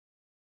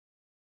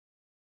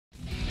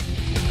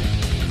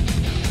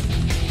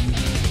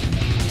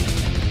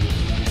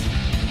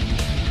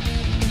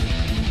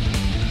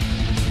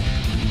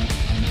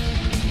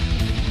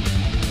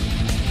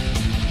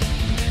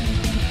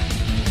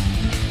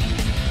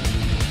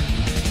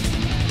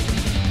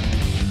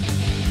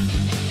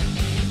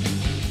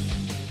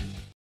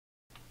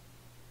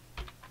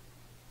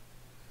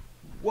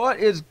What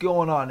is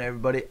going on,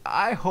 everybody?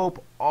 I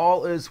hope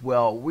all is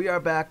well. We are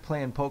back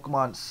playing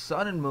Pokemon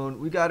Sun and Moon.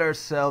 We got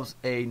ourselves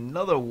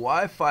another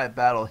Wi-Fi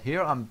battle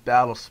here on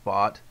Battle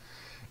Spot.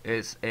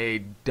 It's a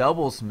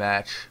doubles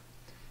match,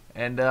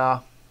 and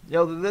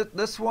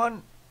this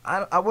one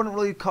I wouldn't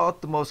really call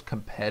it the most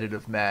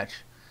competitive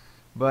match,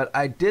 but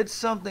I did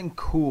something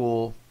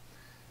cool,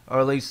 or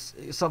at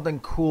least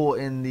something cool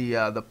in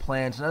the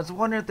plans, and I was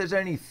wondering if there's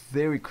any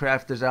theory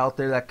crafters out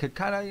there that could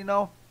kind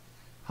of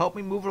help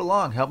me move it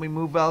along, help me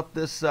move out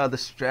this the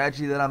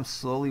strategy that I'm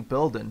slowly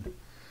building.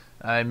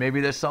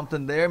 Maybe there's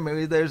something there,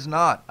 maybe there's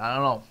not. I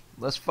don't know.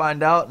 Let's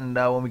find out, and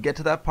when we get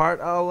to that part,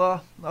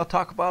 I'll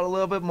talk about it a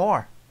little bit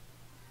more.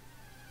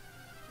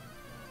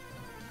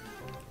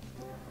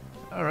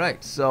 All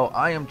right, so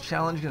I am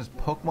challenging his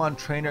Pokemon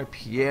trainer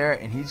Pierre,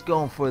 and he's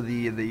going for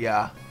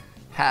the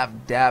half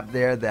dab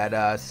there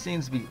that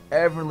seems to be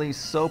everly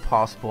so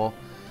possible.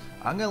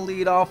 I'm going to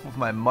lead off with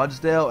my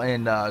Mudsdale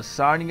and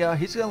Tsareena.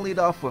 He's going to lead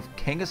off with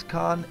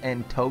Kangaskhan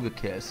and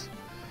Togekiss.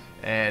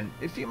 And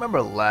if you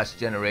remember last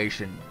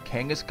generation,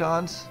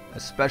 Kangaskhan's,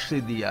 especially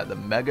the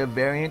Mega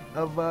variant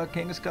of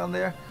Kangaskhan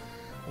there,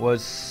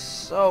 was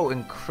so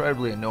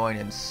incredibly annoying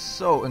and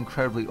so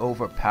incredibly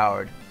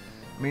overpowered.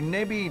 I mean,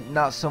 maybe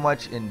not so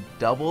much in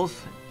doubles,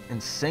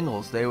 in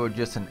singles, they were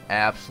just an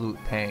absolute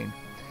pain.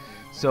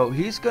 So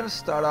he's going to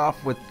start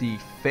off with the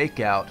Fake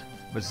Out.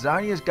 But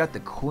Zarnia's got the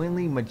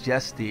Queenly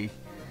Majesty,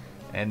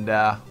 and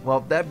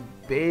well, that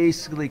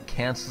basically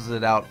cancels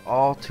it out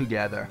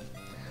altogether.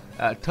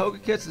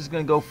 Togekiss is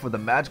going to go for the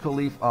Magical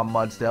Leaf on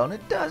Mudsdale, and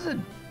it does a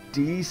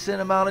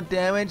decent amount of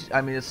damage.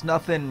 I mean, it's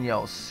nothing,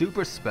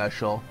 super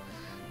special,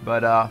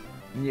 but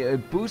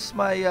it boosts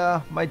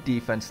my my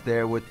defense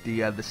there with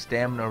the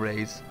stamina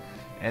raise,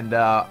 and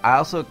I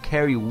also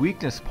carry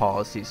Weakness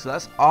Policy, so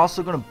that's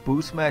also going to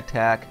boost my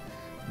attack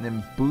and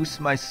then boost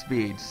my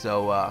speed.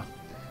 So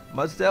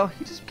Mudsdale,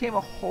 he just became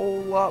a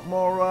whole lot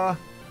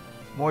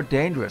more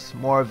dangerous,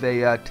 more of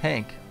a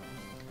tank.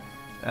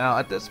 Now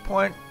at this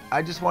point,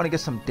 I just want to get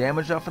some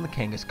damage off in the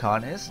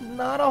Kangaskhan. It's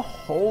not a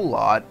whole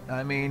lot.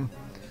 I mean,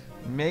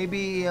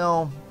 maybe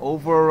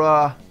over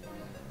a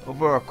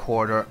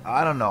quarter.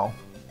 I don't know.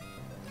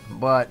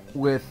 But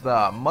with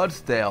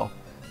Mudsdale,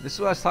 this is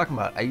what I was talking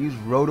about. I use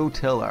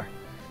Rototiller,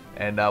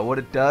 and what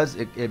it does,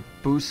 it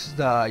boosts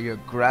your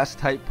grass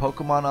type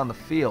Pokemon on the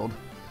field.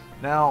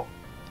 Now,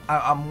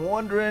 I'm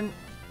wondering,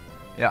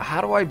 how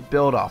do I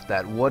build off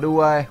that? What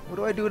do I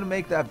do to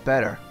make that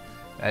better?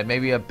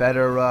 Maybe a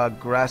better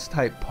grass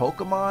type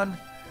Pokemon?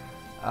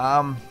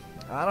 I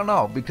don't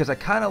know, because I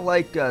kind of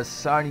like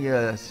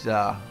Sarnia's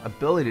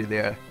ability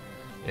there.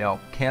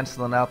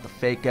 Canceling out the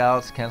Fake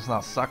Outs, canceling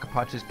out Sucker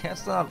Punches,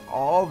 canceling out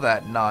all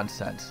that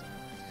nonsense.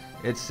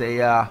 It's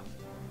a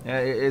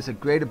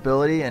great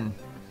ability, and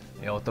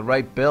with the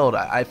right build,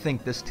 I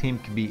think this team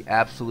can be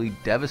absolutely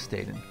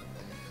devastating.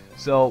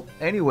 So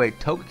anyway,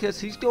 Togekiss,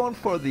 he's going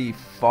for the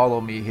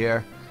Follow Me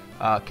here.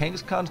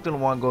 Kangaskhan's going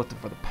to want to go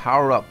for the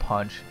Power Up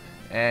Punch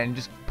and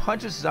just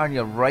punches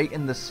Zarnia right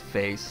in this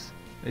face.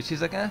 And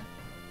she's like,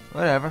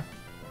 whatever,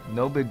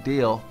 no big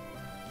deal.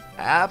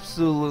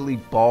 Absolutely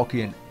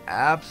bulky and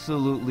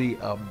absolutely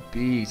a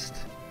beast.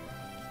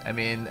 I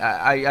mean,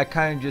 I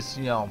kind of just,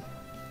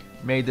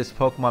 made this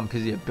Pokemon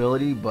because of the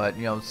ability, but,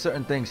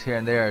 certain things here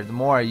and there, the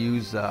more I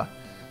use her,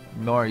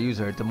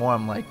 the more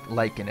I'm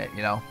liking it,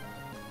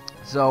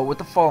 So with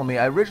the Follow Me,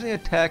 I originally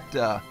attacked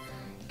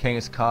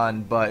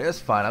Kangaskhan, but it's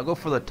fine. I'll go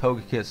for the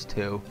Togekiss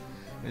too.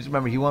 Just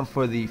remember, he went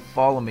for the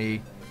Follow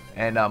Me,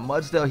 and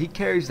Mudsdale, he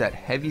carries that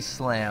heavy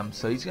slam,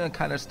 so he's gonna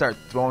kind of start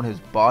throwing his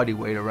body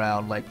weight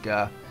around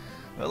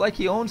like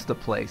he owns the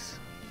place.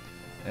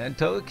 And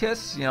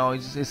Togekiss,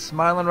 he's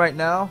smiling right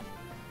now.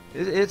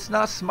 It's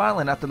not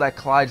smiling after that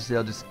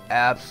Clydesdale just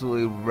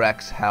absolutely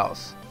wrecks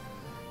house.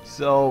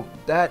 So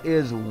that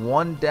is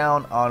one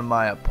down on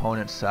my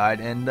opponent's side,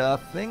 and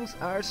things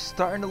are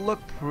starting to look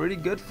pretty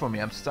good for me.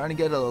 I'm starting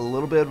to get a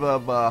little bit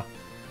of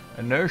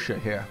inertia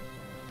here.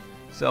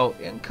 So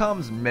in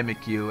comes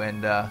Mimikyu,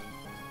 and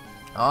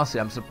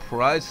honestly, I'm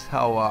surprised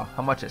how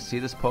much I see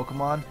this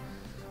Pokemon.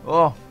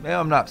 Well, maybe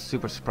I'm not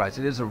super surprised.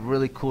 It is a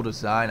really cool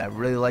design. I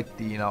really like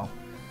the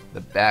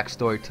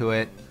backstory to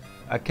it.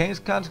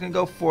 Kangaskhan's gonna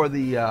go for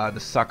the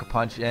Sucker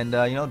Punch, and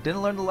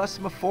didn't learn the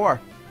lesson before.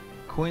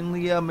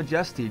 Queenly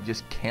Majesty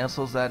just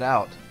cancels that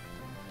out.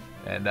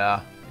 And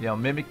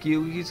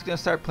Mimikyu, he's gonna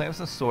start playing with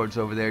some swords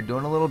over there,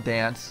 doing a little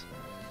dance.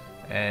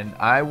 And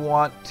I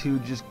want to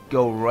just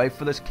go right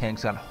for this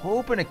Kangaskhan,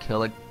 hoping to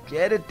kill it,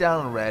 get it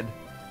down in red.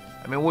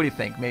 I mean, what do you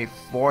think? Maybe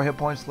 4 hit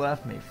points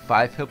left, maybe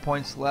 5 hit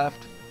points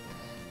left.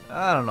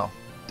 I don't know.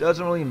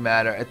 Doesn't really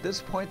matter. At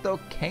this point though,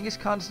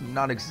 Kangaskhan's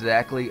not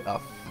exactly a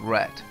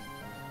threat.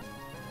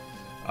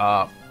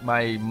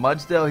 My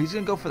Mudsdale, he's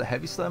going to go for the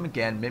Heavy Slam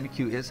again.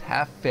 Mimikyu is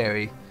half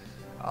fairy.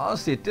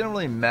 Honestly, it didn't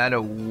really matter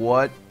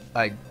what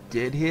I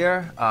did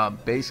here.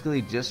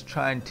 Basically just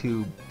trying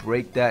to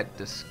break that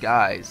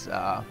disguise.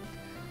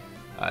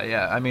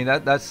 Yeah, I mean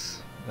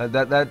that's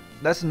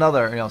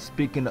another,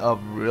 speaking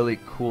of really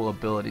cool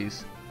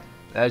abilities,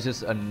 that's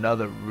just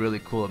another really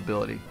cool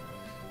ability.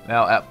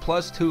 Now at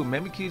 +2,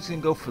 Mimikyu's going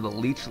to go for the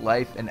leech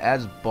life, and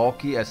as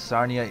bulky as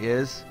Tsareena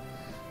is,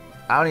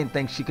 I don't even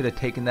think she could have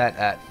taken that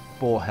at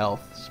full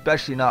health,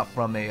 especially not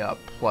from a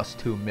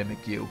 +2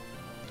 Mimikyu.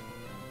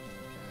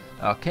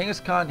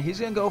 Kangaskhan, he's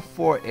going to go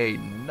for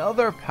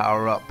another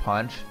power-up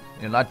punch.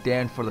 You know, not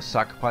Dan for the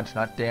sucker punch,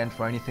 not Dan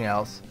for anything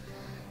else.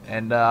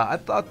 And I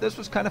thought this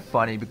was kind of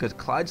funny because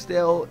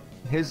Clydesdale,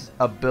 his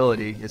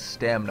ability is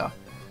stamina.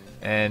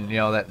 And, you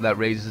know, that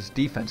raises his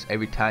defense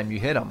every time you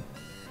hit him.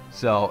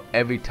 So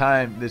every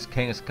time this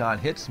Kangaskhan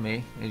hits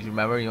me, as you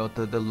remember, you know,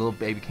 the little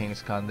baby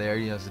Kangaskhan there,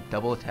 you know, it's a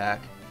double attack.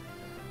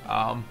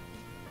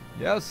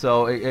 Yeah,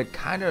 so it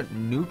kind of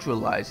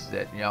neutralizes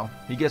it, you know.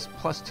 He gets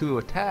 +2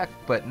 attack,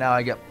 but now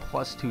I get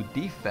 +2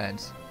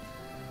 defense.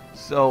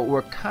 So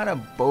we're kind of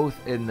both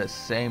in the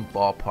same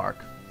ballpark.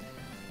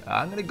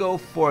 I'm going to go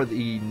for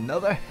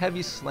another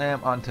heavy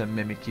slam onto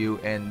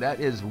Mimikyu, and that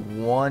is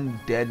one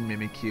dead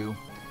Mimikyu.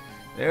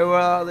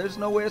 There's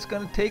no way it's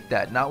going to take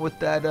that, not with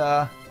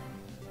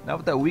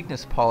that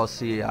weakness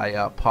policy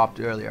I popped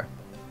earlier.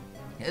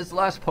 His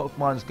last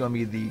Pokemon is going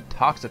to be the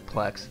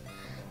Toxicplex.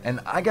 And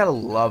I got a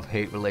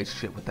love-hate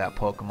relationship with that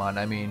Pokemon.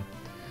 I mean,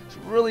 it's a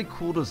really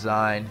cool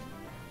design.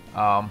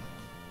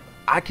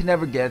 I can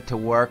never get it to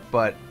work,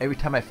 but every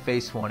time I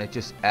face one, it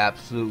just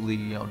absolutely,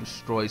 you know,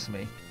 destroys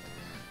me.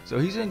 So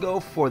he's going to go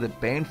for the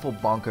Baneful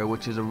Bunker,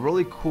 which is a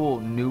really cool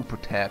new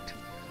Protect.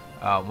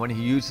 When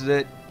he uses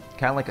it,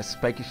 kind of like a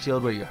Spiky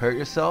Shield where you hurt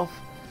yourself,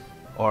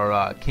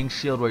 or King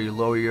Shield where you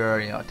lower your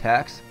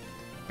attacks.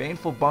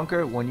 Baneful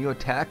Bunker, when you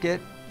attack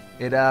it,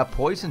 it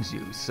poisons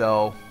you.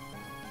 So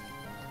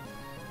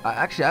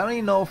actually, I don't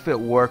even know if it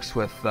works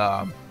with you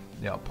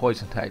know,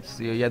 poison types.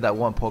 You had that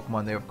one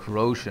Pokemon there of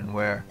Corrosion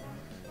where,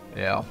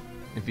 you know,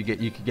 if you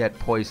could get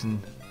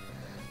poisoned.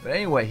 But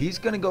anyway, he's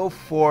gonna go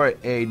for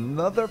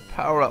another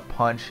power-up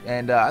punch,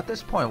 and at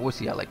this point, what's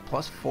he at? Like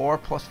 +4,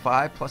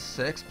 +5,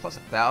 +6,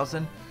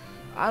 +1000?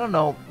 I don't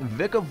know.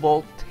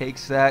 Vikavolt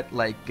takes that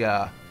like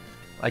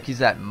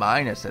he's at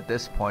minus at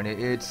this point.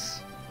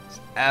 It's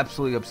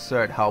absolutely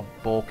absurd how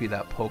bulky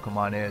that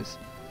Pokemon is.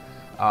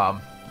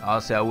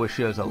 Honestly, I wish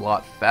it was a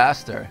lot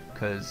faster,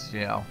 cause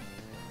you know,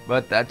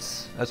 but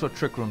that's what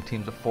Trick Room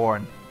teams are for,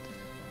 and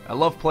I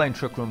love playing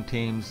Trick Room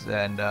teams,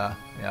 and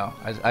you know,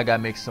 I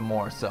gotta make some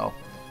more. So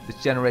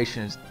this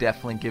generation is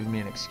definitely giving me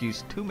an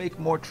excuse to make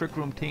more Trick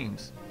Room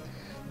teams.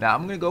 Now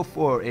I'm gonna go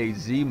for a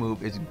Z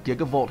move. It's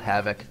Gigavolt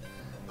Havoc.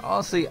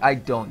 Honestly, I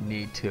don't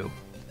need to,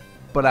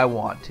 but I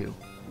want to.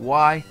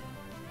 Why?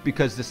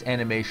 Because this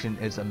animation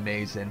is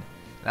amazing,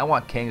 and I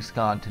want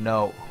Kangaskhan to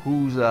know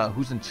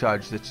who's in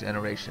charge this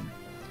generation.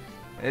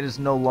 It is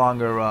no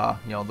longer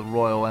you know, the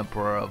Royal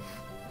Emperor of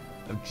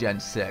Gen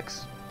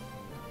 6.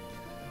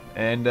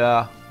 And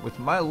with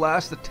my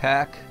last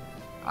attack,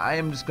 I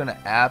am just gonna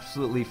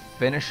absolutely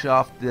finish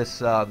off this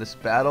this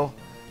battle.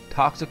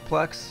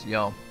 Toxicplex, you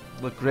know,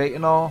 look great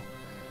and all,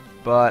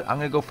 but I'm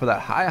gonna go for that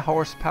high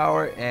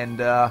horsepower, and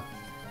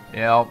you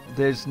know,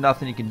 there's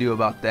nothing you can do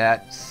about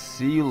that.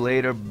 See you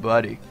later,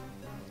 buddy.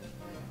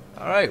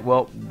 Alright,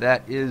 well,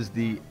 that is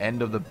the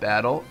end of the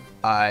battle.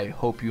 I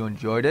hope you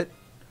enjoyed it.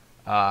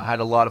 Had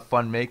a lot of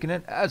fun making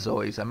it, as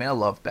always. I mean, I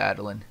love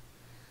battling.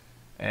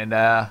 And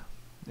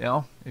you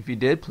know, if you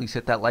did, please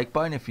hit that like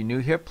button. If you're new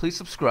here, please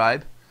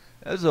subscribe.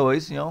 As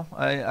always, you know,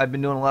 I've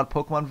been doing a lot of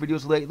Pokemon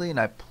videos lately, and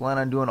I plan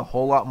on doing a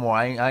whole lot more.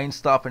 I ain't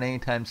stopping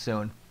anytime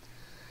soon.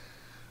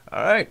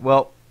 Alright,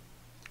 well,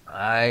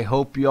 I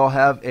hope you all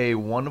have a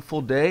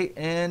wonderful day,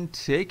 and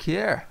take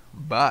care.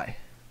 Bye.